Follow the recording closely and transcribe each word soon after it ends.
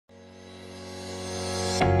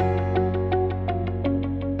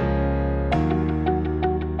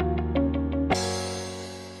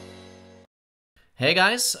Hey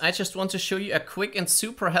guys, I just want to show you a quick and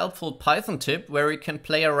super helpful Python tip where you can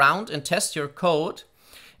play around and test your code.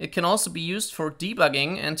 It can also be used for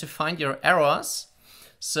debugging and to find your errors.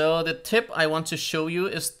 So the tip I want to show you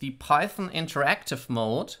is the Python interactive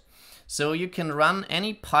mode. So you can run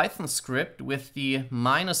any Python script with the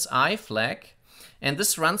 -i flag, and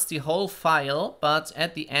this runs the whole file, but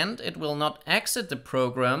at the end it will not exit the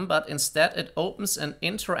program, but instead it opens an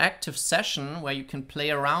interactive session where you can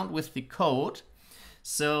play around with the code.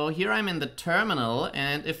 So here I'm in the terminal,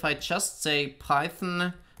 and if I just say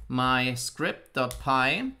python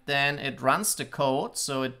myscript.py, then it runs the code,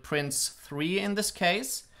 so it prints 3 in this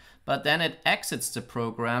case, but then it exits the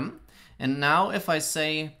program. And now if I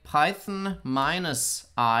say python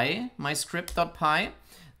 -i myscript.py,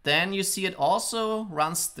 then you see it also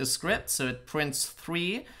runs the script, so it prints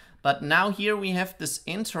 3, but now here we have this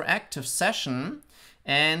interactive session.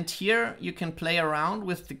 And here you can play around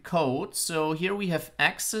with the code. So here we have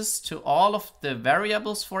access to all of the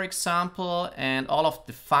variables, for example, and all of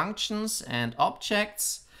the functions and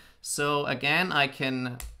objects. So again, I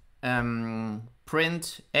can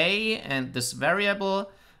print a and this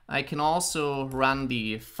variable. I can also run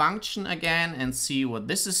the function again and see what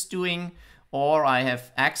this is doing. Or I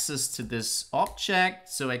have access to this object,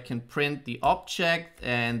 so I can print the object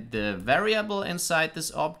and the variable inside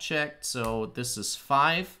this object. So this is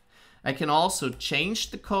 5. I can also change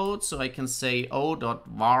the code, so I can say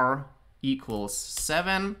o.var equals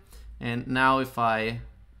 7. And now if I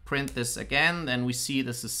print this again, then we see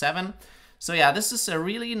this is 7. So yeah, this is a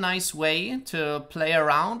really nice way to play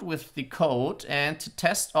around with the code and to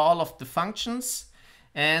test all of the functions.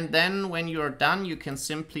 And then when you're done, you can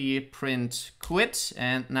simply print quit,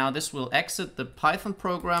 and now this will exit the Python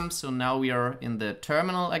program. So now we are in the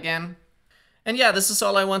terminal again. And yeah, this is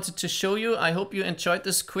all I wanted to show you. I hope you enjoyed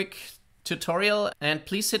this quick tutorial, and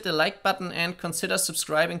please hit the like button and consider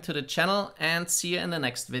subscribing to the channel, and see you in the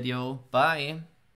next video. Bye.